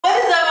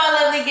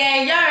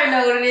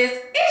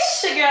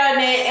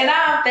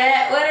I'm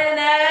back with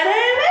another.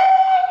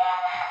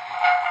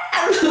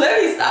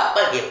 Let me stop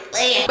fucking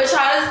playing. But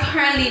y'all, it's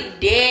currently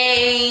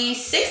day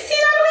 16,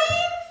 I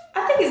believe.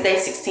 I think it's day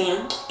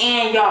 16.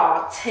 And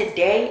y'all,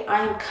 today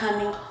I am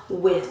coming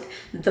with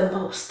the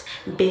most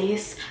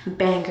biggest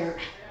banger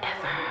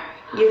ever.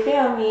 You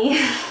feel me?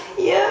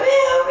 You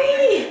feel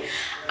me?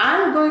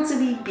 I'm going to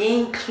be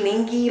being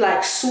clingy,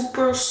 like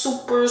super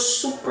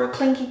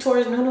clingy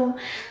towards Nunu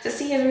to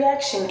see his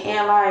reaction.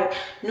 And like,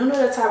 Nunu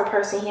the type of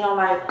person, he don't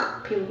like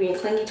people being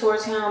clingy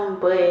towards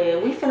him,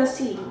 but we finna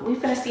see. We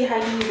finna see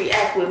how he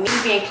react with me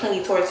being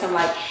clingy towards him.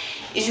 Like,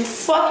 is you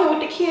fucking with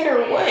the kid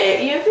or what?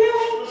 You feel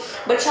me?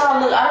 But y'all,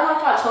 look, I don't know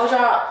if I told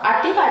y'all,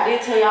 I think I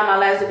did tell y'all in my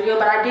last video,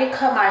 but I did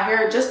cut my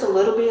hair just a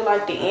little bit,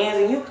 like the ends,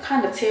 and you can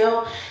kind of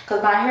tell,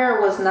 because my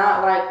hair was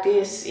not like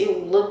this.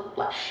 It looked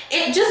like,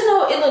 it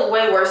looked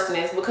way worse than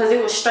this, because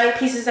it was straight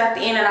pieces at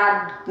the end, and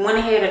I went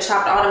ahead and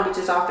chopped all them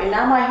bitches off, and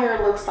now my hair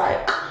looks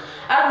like,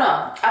 I don't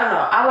know.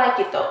 I like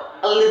it though,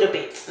 a little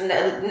bit,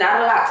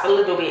 not a lot, a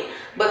little bit.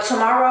 But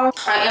tomorrow,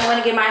 I am going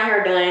to get my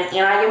hair done,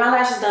 and I get my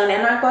lashes done,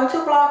 and I'm going to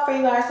vlog for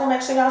you guys, so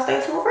make sure y'all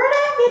stay tuned for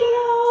that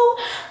video.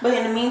 But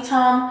in the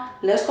meantime,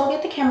 let's go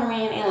get the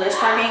cameraman, and let's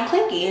start getting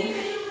clingy.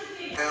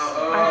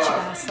 Alright, you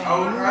guys, so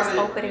Nunu was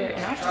over there,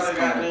 and I'm just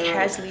kind of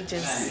casually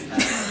just...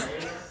 It's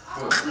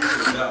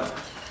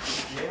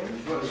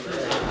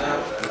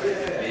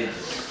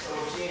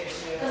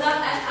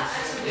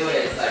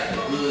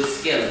like good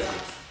skeleton.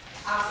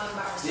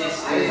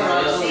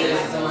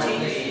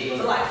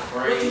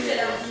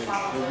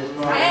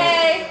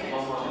 Hey!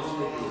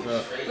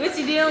 What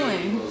you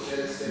doing?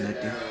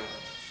 Nothing.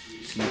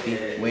 Sleepy.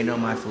 Waiting on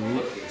my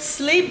food.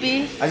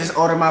 Sleepy? I just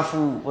ordered my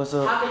food. What's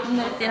up?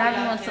 Nothing. I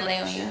just want to lay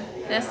on you.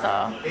 That's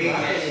all.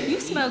 You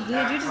smell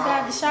good. You just got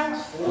out the shower.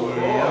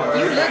 Yeah.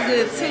 You look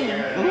good too.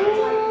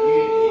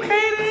 Ooh,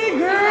 hey,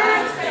 girl.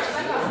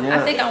 Yeah.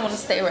 I think I want to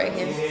stay right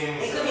here.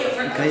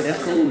 Okay,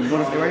 that's cool. You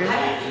want to stay right here?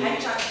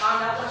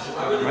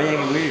 Why you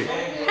acting weird?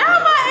 How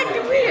am I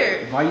acting weird?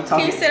 Why you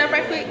talking? Can you sit up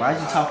right quick? Why are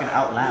you talking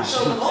out loud?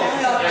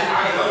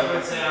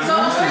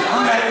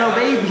 I'm like no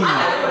baby.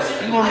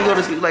 You want me to go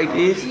to sleep like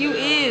this? You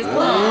is. Come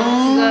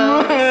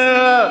on.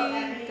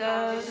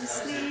 Go to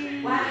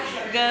sleep.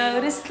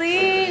 Go to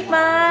sleep,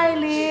 my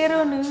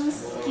little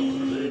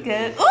Nooski.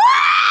 Go. Ooh!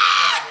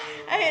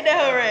 I hit that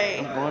hoe right.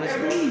 I'm going to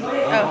sleep.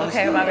 Oh,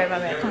 okay. My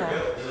bad. Come on.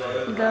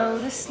 Go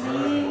to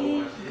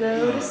sleep.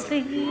 Go to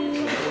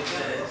sleep.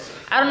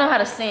 I don't know how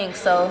to sing,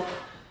 so.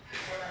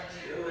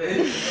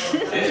 You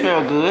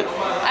smell good.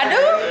 I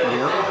do?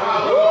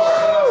 Yeah.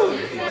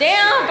 Ooh.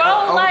 Damn, bro.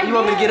 Oh, like, you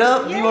want me to get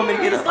up? Yeah, you want me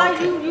to get up? It's like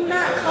okay. you're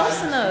not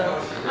close enough.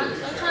 I'm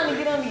trying to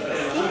get on your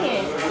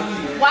skin.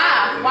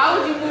 Why? Why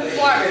would you move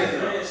farther?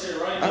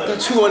 I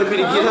thought you wanted me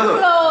to get up.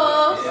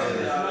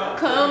 Close.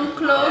 Come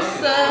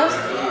closer.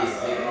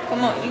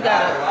 Come on, you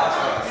got it.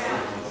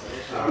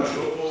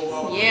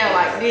 Yeah,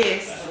 like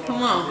this.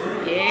 Come on.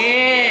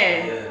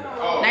 Yeah.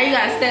 Now you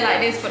gotta stay like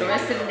this for the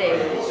rest of the day.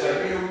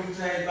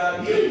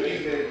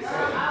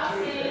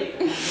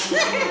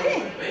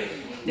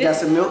 You got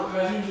some milk?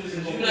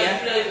 Yeah.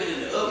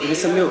 Give me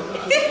some milk.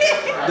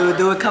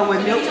 Do it come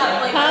with milk?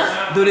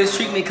 Huh? Do this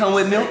treatment come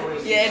with milk?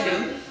 Yeah, it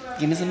do.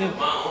 Give me some milk.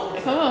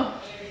 Come on.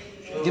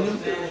 Give me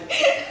some milk.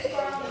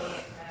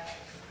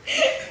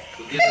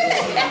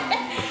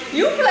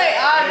 You play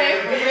all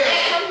day for real.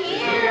 Come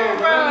here,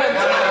 bro. You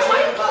gotta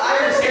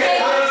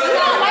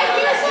wipe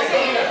me or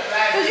something.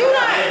 Cause you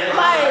not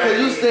like. Cause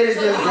you steady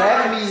just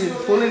grabbing me and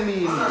pulling me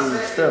and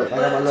stuff. I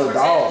got my little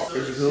dog.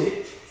 Is you cool?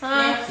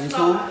 Huh? You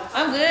cool?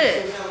 I'm good.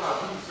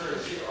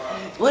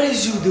 What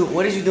is you doing?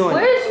 What is you doing?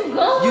 Where is you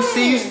going? You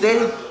see you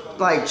steady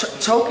like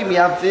choking me.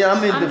 I feel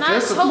I'm in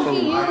defensive mode.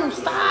 I'm not choking you.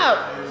 Stop.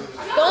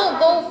 Don't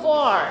go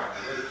far.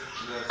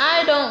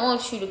 I don't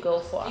want you to go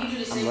far.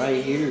 I'm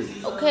right here.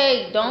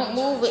 Okay, don't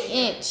move an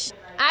inch.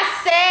 I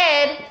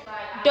said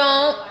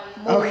don't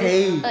move an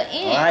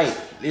inch. All right.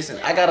 Listen,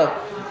 I gotta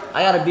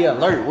be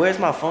alert. Where's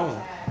my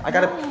phone? I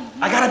gotta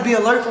be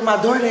alert for my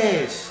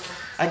DoorDash.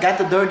 I got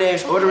the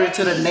DoorDash order it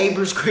to the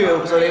neighbor's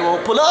crib so they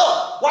won't pull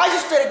up. Why you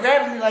steady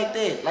grabbing me like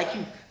that? Like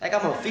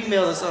I'm a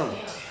female or something.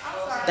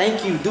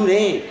 Thank you. Do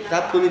that.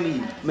 Stop pulling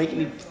me, making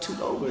me too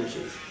over and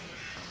shit.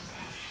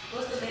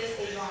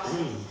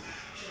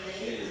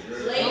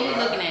 What are you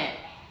looking at?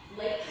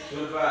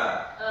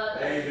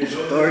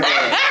 DoorDash.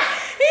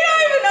 He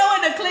don't even know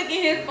when to click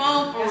in his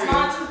phone for real.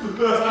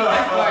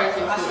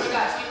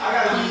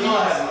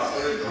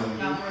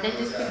 They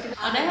just picked it up.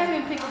 Oh, they haven't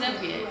even picked it up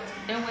yet.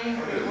 They're waiting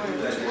for the order.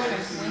 What you order?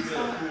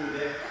 Wingstop?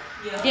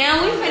 Damn,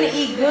 we finna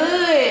eat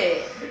good.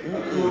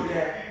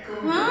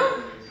 Huh?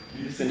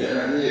 You finna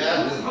eat good.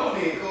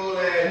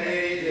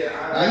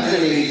 I'm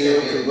finna eat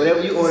good.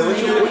 Whatever you order. What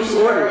you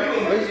order?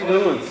 What are you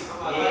doing?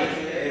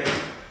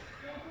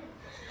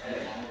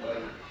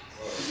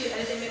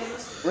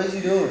 What are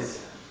you doing?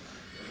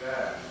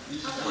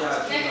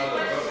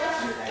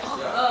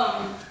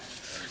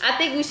 I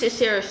think we should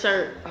share a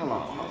shirt. Hold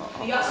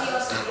on.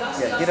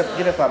 Yeah,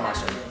 get up out my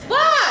shirt.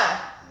 Why?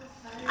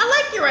 I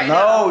like right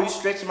now. No, you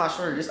stretching my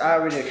shirt. It's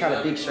already a kind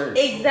of big shirt.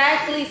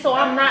 Exactly, so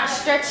I'm not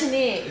stretching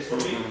it.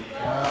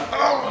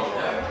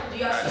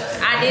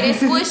 I didn't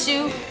squish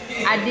you.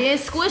 I didn't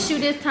squish you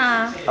this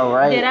time. All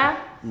right. Did I?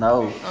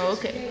 No. Oh,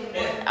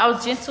 okay. I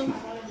was gentle.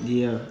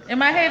 Yeah.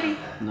 Am I heavy?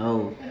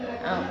 No.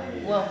 Oh,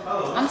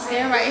 well, I'm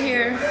staying right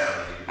here.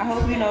 I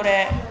hope you know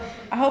that.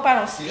 I hope I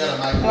don't stay. Do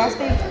I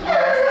stay?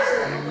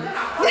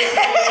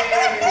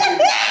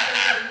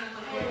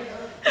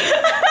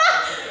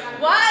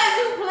 Why is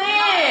you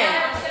playing?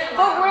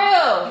 For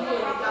real.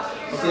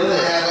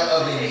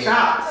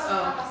 Stop.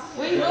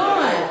 What are you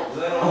doing?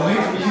 I'm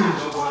waiting for you.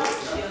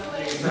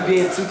 You're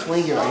being too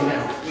clingy right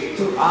now.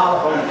 Too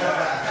all over.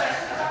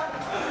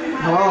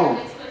 Come on.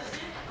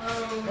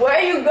 Where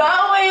are you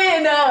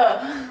going?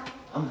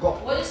 I'm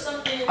going. What is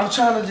something? I'm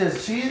trying to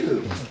just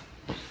chill.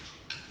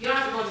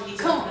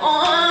 Come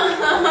on.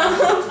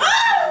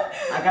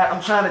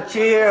 I'm trying to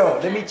chill.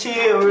 Let me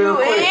chill real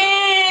quick.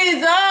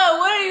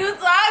 What are you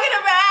talking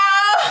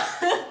about?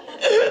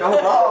 Go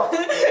ball.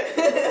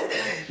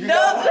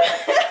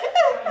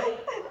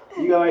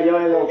 You ain't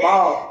gonna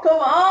ball. Come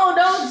on,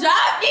 don't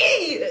drop me.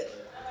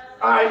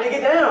 Alright, nigga,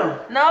 get down.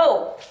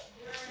 No,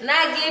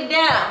 not get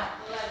down.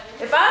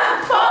 If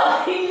I'm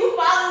following you,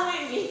 follow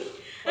with me.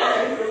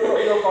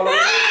 You don't follow me.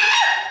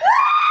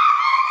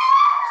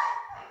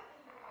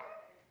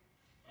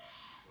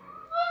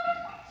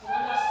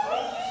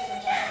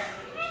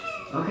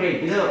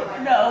 Okay, get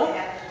up. No.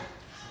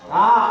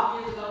 Ah.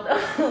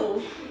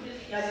 No.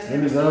 Let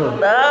me go.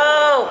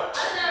 No.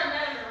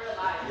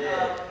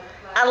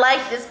 I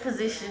like this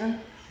position.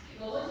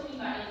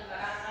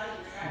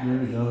 Let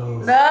me go.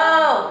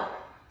 No.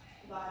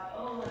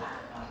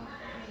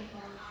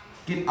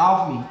 Get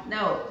off me.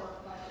 No.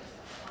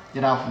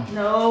 Get off me.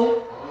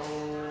 No.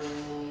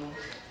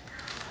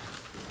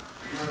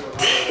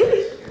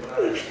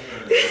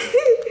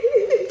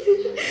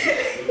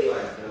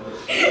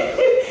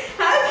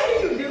 How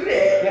can you do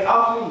that? Get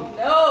off me.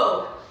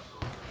 No.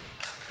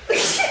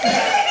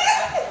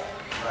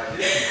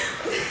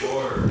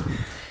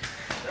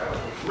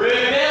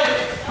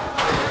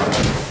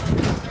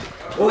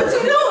 What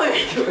you doing?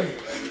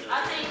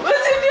 What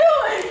you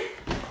doing?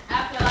 I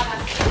feel like I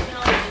still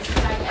know it's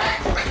like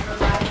acting in real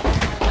life.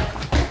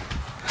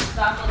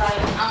 So I feel like,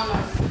 I don't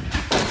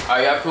know.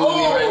 Are y'all cool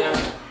with me right now?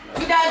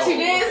 We got you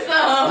did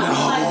some.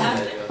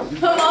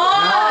 Come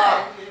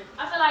on. I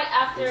feel like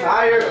after.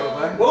 Tired.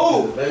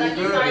 Move. Like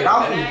you Get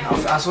off me.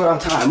 I swear I'm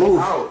tired.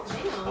 Move.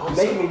 You're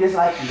making me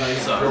dislike you.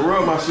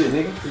 Rub my shit,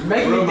 nigga. You're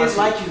making me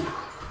dislike you.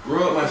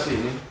 Rub my shit,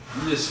 nigga.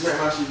 You just smack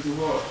my shit too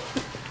hard.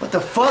 What the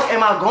fuck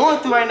am I going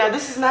through right now?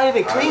 This is not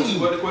even clingy.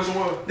 What the question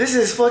was? This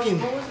is fucking.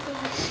 I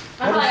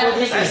feel like after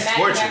This is back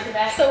torture. to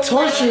back, So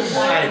torture.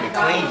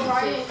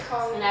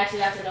 and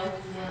actually after those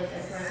was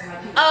as person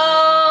like you.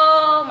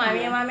 Oh, my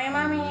man.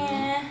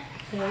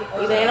 We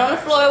laying on the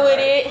floor with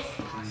it.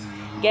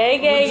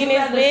 Gang in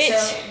this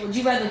bitch. Would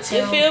you rather You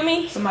tell feel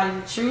me? somebody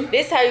the truth?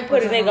 This how you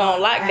put a nigga on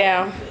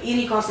lockdown.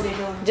 Any cost of their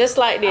doing? Just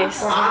like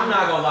this. I'm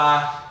not gonna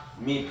lie.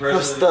 Me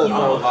personally, stuck, I'm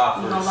gonna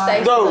lie first.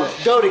 Stay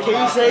Dodie, can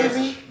you save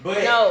me?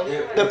 But No.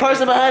 The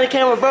person behind the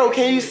camera, bro,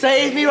 can you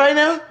save me right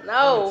now? tell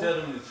No,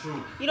 them the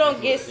truth. you don't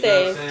get You know what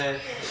I'm saved. saying?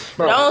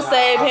 Don't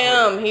save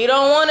him. He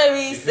don't want to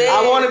be saved.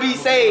 I want to be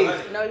saved.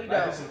 No, you Like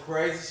don't. some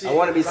crazy shit. I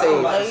wanna be I don't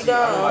saved. like No, to you see- I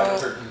don't like don't.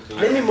 to hurt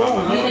people. Let me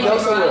move. Let me go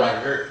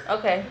somewhere.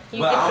 Okay, you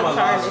But get I'm to a turn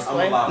lie. this I'm a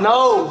way. lie.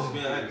 No. Just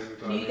being honest.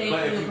 Do you think But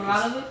if you're you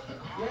proud of it?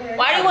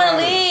 Why do you want to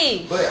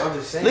leave? But I'm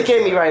just saying. Look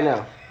at me right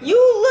now. You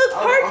look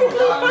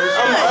perfectly I'm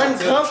fine.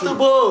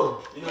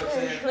 uncomfortable. You know what I'm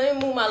saying? Let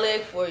me move my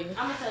leg for you.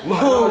 I'm gonna tell you. I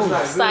know it's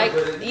not good, Psych,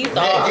 but it- you Get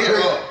thought.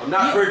 up. I'm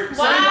not perfect.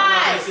 Why? I'm not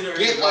gonna sit there and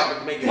Get like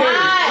up. make it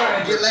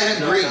Why? Let him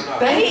breathe.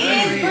 He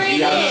is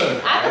breathing.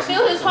 I can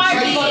feel his heart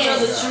You gonna tell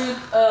the beating. truth?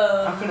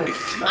 I'm finna.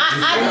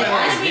 I just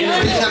want to be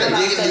under He's trying to him.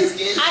 dig in his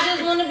skin. I just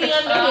want to be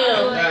under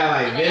him.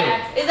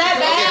 Is that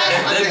Okay, bad?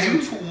 that's under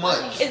him too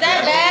much. Is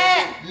that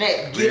bad?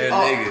 Nick, get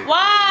up.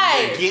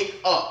 Why? Get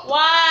up.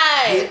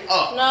 Why? Get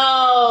up.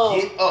 No.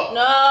 Get up.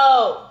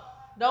 No.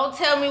 Don't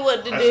tell me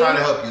what to do. I tried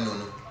to help you,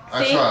 Nunu.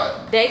 I See? tried.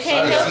 They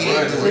can't help She you.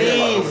 didn't do it.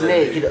 Please,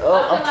 Nick, get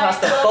up. I'm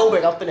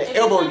claustrophobic. I'm finna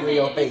elbow you in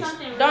your face. Don't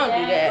do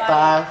that.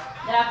 5.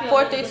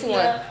 4, 3, 2,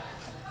 1.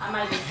 I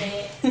might just say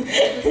it. It's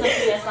just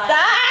something that's like.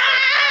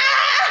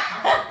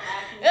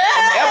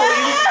 Elbow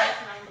you.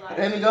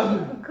 Let me go.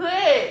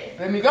 Quit.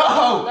 Let me go. No.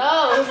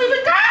 I'm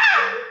finna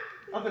cry.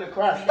 I'm finna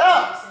cry.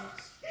 Stop.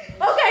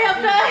 Okay,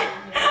 I'm done.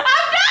 I'm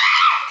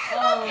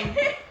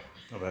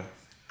done.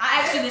 I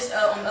asked you this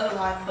on the other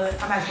live, but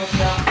I might as well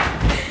put out.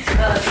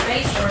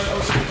 Space or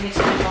ocean mixed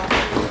with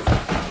water?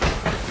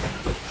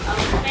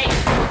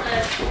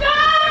 No!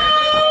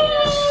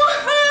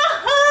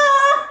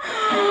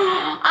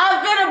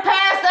 I'm gonna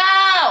pass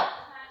out.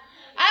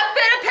 I'm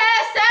gonna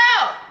pass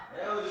out.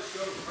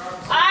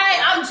 Alright,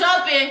 I'm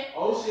jumping.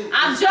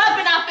 I'm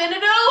jumping. I'm finna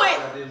do it.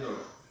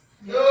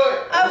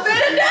 I'm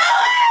finna do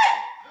it.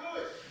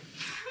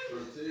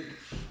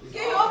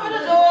 Can you open the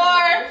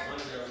door?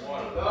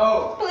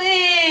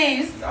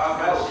 Please.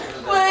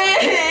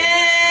 Please.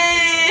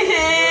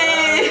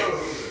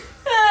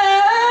 Ah.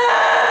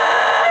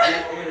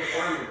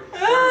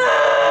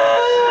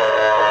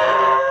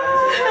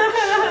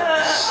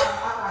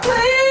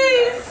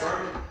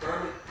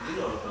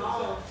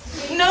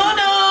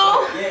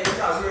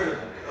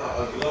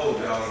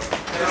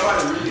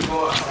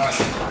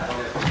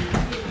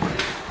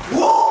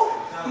 Whoa!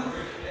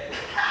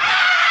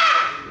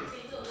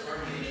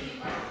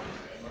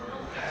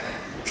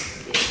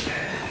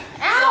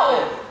 Ow!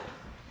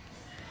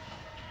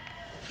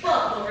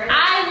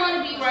 I want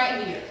to be right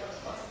here.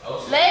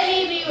 Let me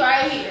be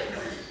right here.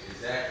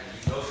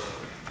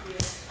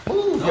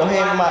 Move your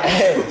hand in my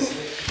ass.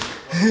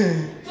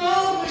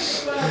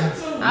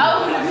 I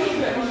want to be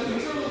right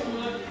here.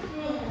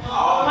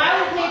 Why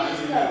would papers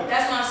come?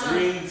 That's my son.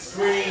 Green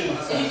screen.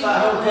 So you I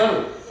don't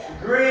cuddle.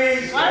 Green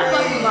Why the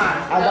fuck you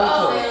lying? I don't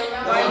cuddle.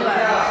 Why you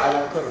lying? I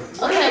don't cuddle.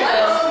 Okay,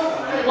 well,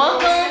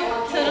 welcome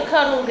to the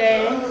cuddle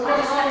game.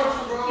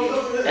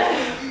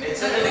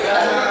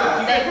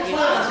 Thank you.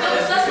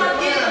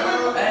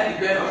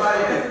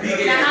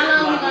 Now, how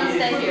long we gonna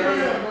stay here?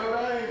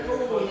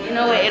 You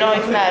know what? It don't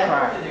even matter.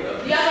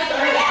 You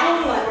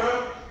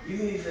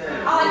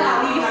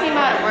seem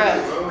out of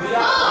breath.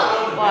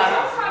 Why?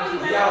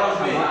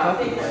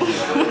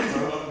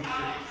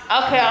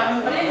 Okay.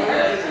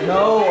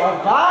 No, I'm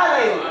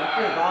violated. I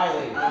feel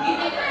violated. I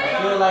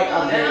feel like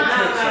I'm being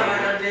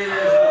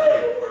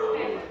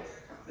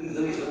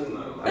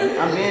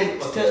intentional. I'm being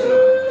intentional.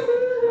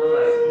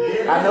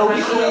 I know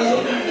we cool.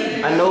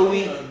 I know we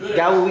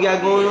got what we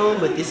got going on,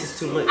 but this is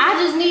too much. I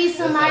just need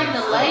somebody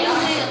to lay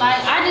with.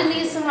 Like, I just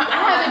need somebody. I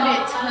haven't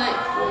been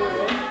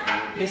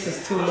touched. This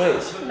is too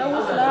much. No,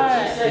 it's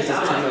not. This is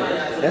too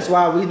much. That's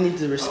why we need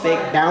to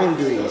respect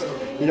boundaries.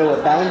 You know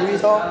what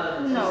boundaries are?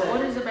 No,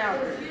 what is the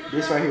boundary?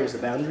 This right here is the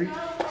boundary. So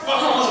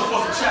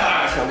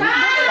stop!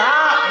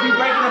 We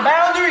breaking the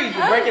boundary.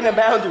 We're breaking the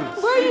boundary.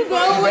 Where you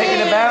going? We're breaking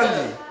the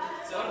boundary.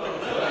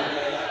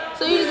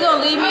 So you just gonna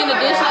leave me in the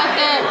dish like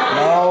that?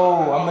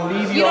 No, I'm gonna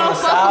leave you on the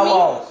fuck with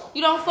sidewalk. me?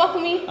 You don't fuck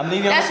with me? I'm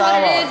leaving you on That's the what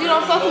it sidewalk. is. You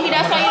don't fuck with me.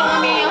 That's why you don't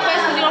want me in your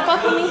face because you don't fuck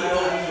with me?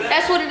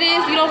 That's what it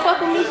is. You don't fuck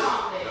with me?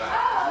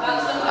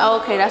 Oh,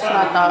 okay, that's what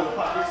I thought.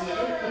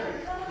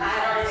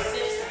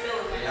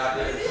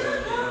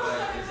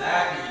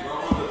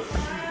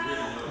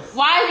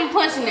 Why are you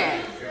punching that?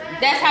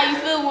 That's how you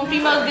feel when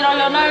females get on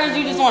your nerves?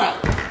 You just wanna,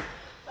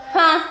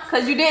 huh?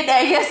 Because you did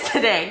that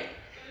yesterday.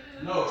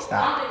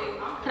 Stop.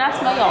 Can I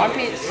smell your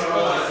armpits?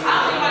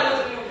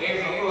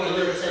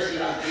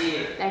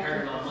 Thank you.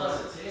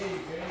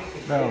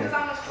 Bro.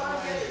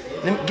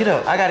 Let me get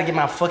up. I gotta get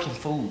my fucking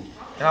food.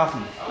 Get off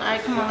me.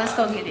 Alright, come on, let's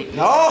go get it.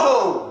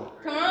 No!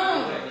 Come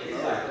on.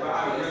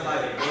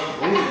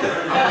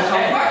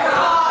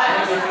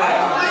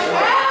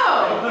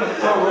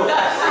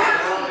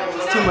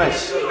 It's too much.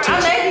 I'm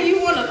making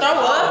you want to throw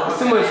up. It's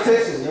too much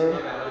tension, bro.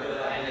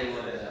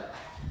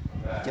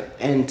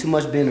 And too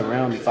much being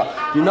around me.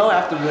 You know,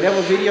 after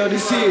whatever video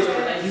this is,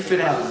 you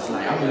finna have to just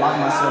like, I'm gonna lock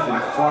myself in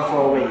far,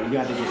 far away. You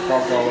have to get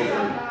far, far away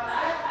from me.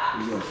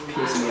 You're gonna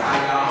piss me off.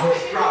 I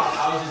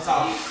was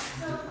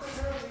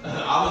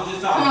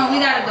just talking. Come on, we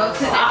gotta go to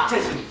that.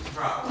 touching me.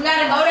 We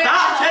gotta go there.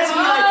 Stop touching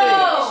me like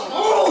that.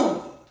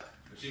 Move!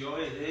 She go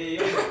ahead. Hey,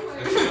 yo.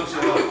 If she don't show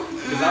up.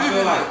 Because I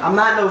feel like. I'm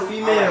not no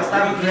female.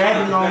 Stop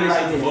grabbing on me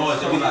like this. Boys,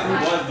 they be like,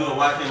 boys do it,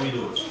 why can't we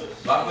do it?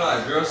 But I feel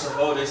like girls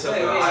support themselves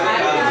in a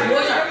higher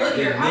caliber.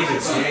 They're niggas, man. You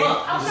see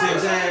what I'm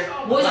saying?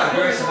 Boys Like are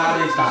girls how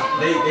they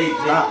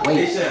Stop.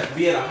 they should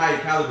be at a higher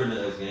caliber than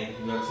us, gang.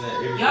 You know what I'm saying?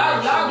 Every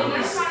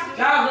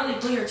Y'all really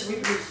clear to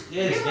reproduce.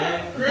 Yes, gang.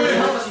 Really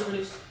help us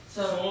reproduce.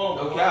 So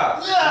No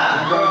cap. I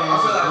feel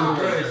like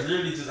a girl is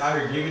literally just out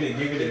here giving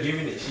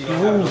it. She don't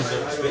have no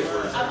self-respect for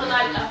herself. I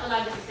feel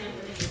like it's the same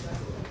for niggas.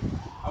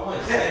 I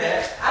wouldn't say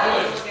that.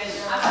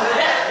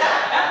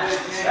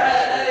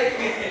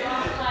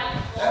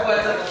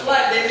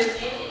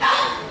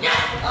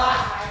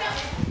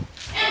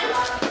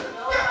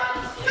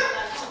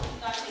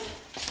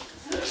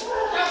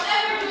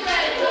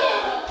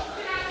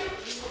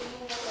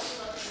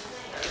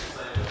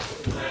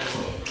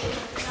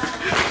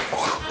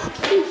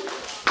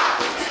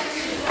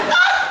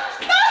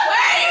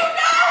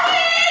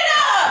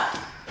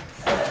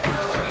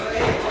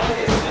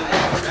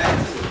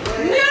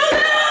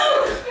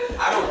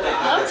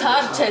 I'm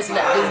tired of chasing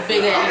that this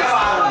big ass.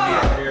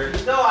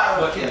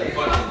 Fucking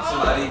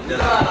somebody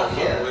that I don't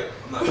fuck with.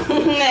 I'm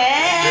not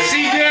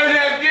She damn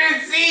near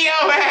didn't see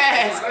your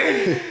ass.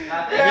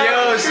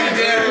 Yo, she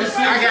damn.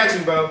 I got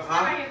you, bro.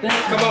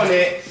 Come on,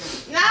 Ned.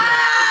 No!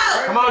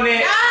 Come on, Ned.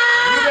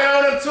 You been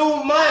on them 2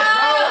 months,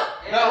 bro.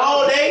 The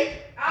whole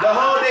day. The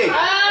whole day.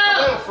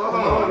 No! Come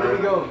on, let me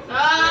go. No!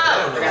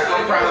 I got no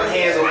problem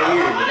hands over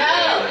here.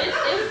 No!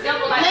 It's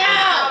double like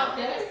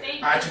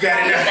All right, you got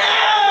it now.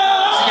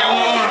 She got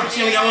one arm. She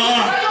only got one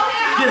arm.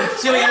 Get her.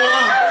 She only got one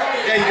arm.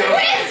 There you go.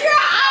 Where's your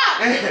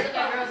eye?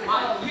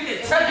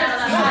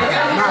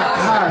 My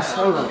gosh,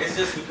 hold on. It's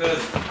just because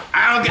I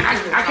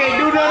can't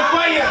do nothing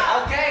for you.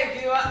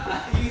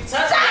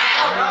 Stop!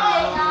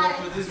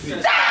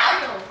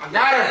 I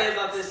got her.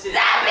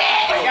 Stop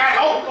it! I got her.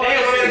 Oh,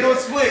 damn, I'm gonna do a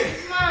split.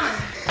 Come on.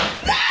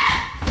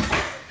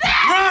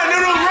 Run,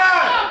 Nunu,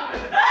 run.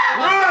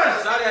 Run.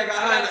 Shawty, I got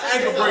her in the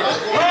ankle breaker.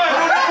 Run,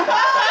 Nunu.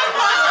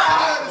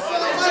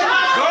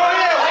 Go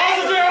ahead.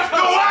 Walls of Jericho.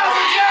 The walls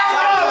of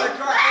Jericho.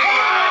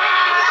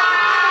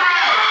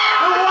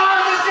 The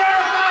walls of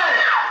Jericho.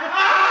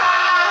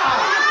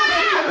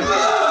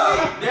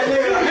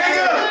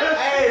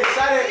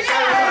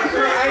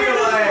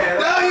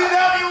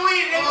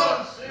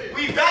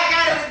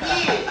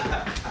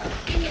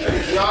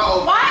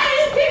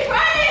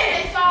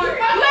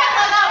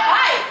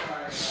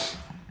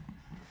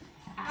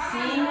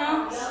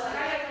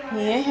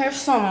 here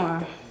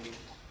somewhere.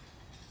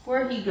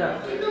 Where'd he go?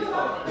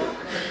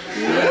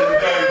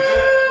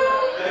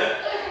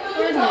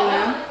 Where's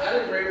Nunu?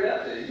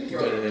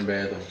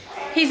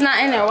 He's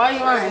not in there. Why are you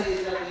lying?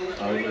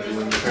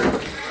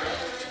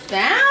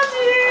 Found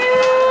you.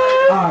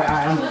 Alright,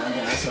 I'm done.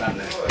 That's what I'm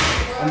done.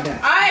 I'm done.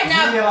 Alright,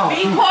 now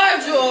be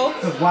cordial.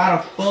 Cause why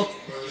the fuck,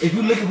 if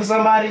you looking for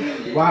somebody,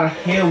 why the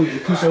hell would you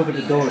push over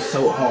the door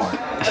so hard?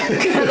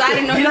 Because I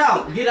didn't know.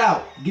 Get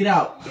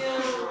out.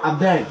 I'm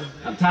done.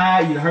 I'm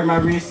tired. You hurt my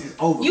wrist. It's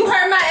over. You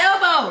hurt my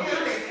elbow.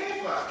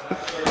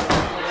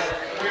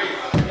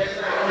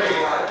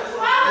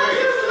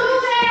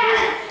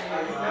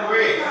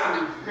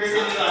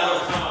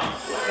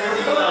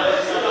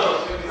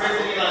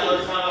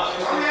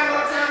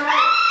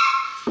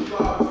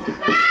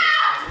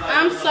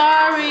 I'm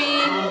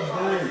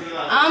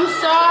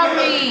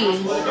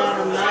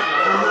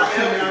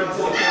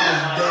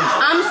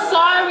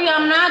sorry.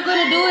 I'm not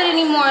gonna do it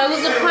anymore. It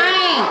was a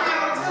prank.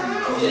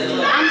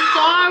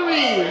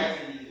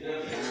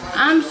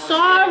 I'm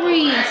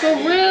sorry. For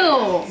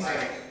real.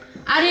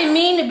 I didn't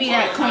mean to be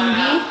that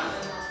clingy.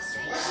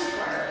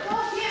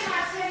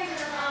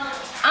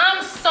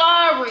 I'm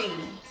sorry.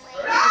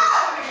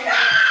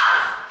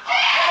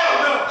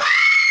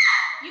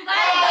 You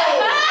gotta go,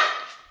 huh?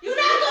 You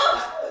not go.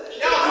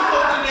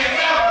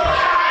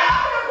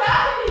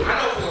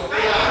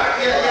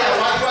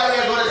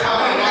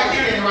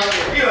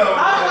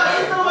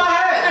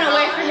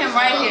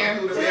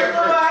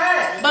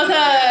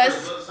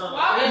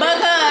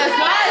 Because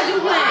why is you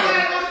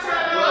playing?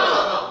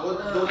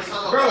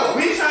 Bro,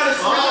 we trying to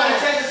switch on the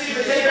test to see if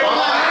it takes over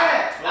my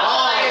head.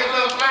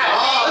 Look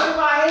at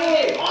my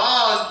head.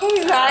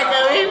 He's not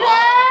going back.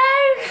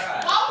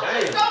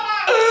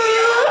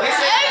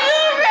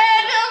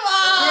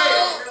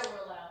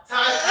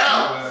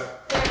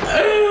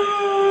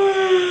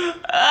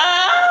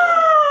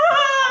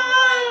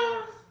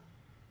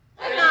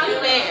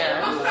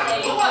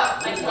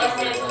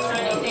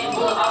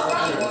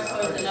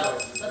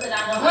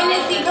 When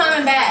is he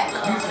coming back?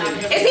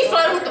 Is he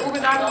floating with the Uber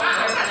driver?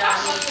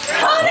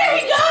 Oh, there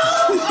he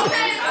goes!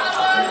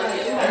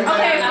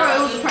 Okay, bro, it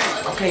was a prank.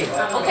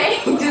 Okay,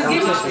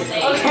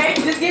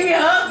 just give me a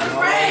hug for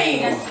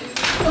prank.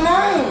 Come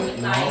on.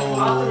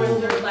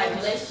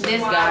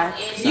 This guy.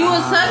 You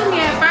was hugging me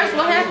at first.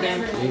 What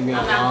happened?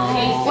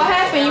 What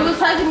happened? You was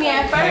hugging me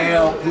at first.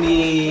 Help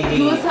me.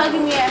 You was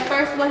hugging me at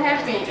first. What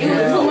happened? It was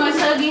too much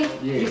hugging?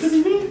 Yes.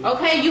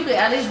 Okay, you could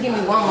at least give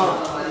me one more.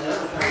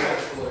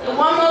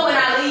 One more and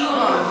I'll leave you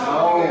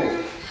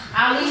alone.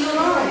 I'll leave you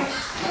alone.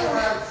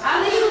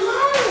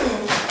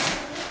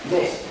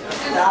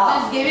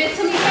 Just give it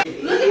to me.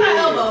 Look at my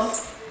elbow.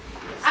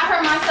 I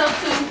hurt myself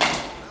too.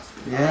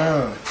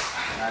 Yeah.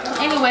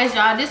 Anyways,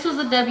 y'all, this was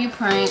a W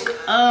prank.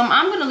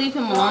 I'm gonna leave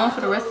him alone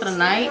for the rest of the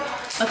night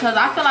because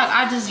I feel like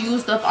I just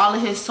used up all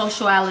of his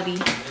sociality.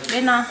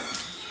 Didn't I?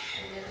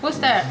 What's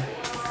that?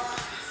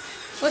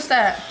 What's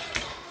that?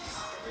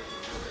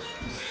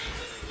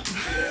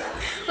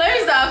 Let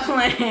me stop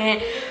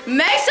playing.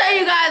 Make sure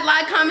you guys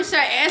like, comment,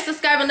 share, and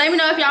subscribe. And let me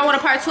know if y'all want a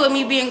part 2 of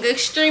me being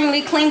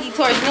extremely clingy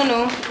towards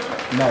Nunu.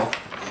 No.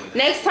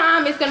 Next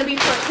time, it's going to be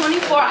for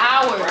 24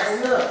 hours.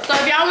 So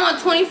if y'all want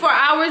 24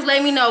 hours,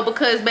 let me know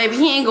because, baby,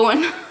 he ain't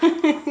going.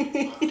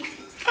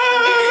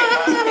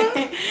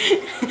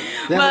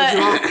 But,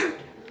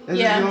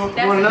 yeah. You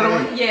want another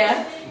one?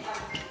 Yeah.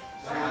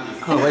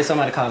 Oh, wait,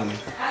 somebody calling me.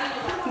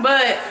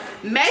 But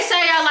make sure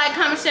y'all like,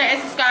 comment, share,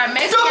 and subscribe.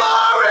 Make sure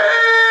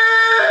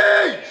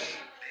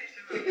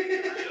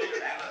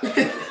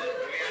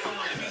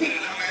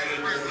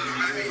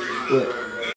What?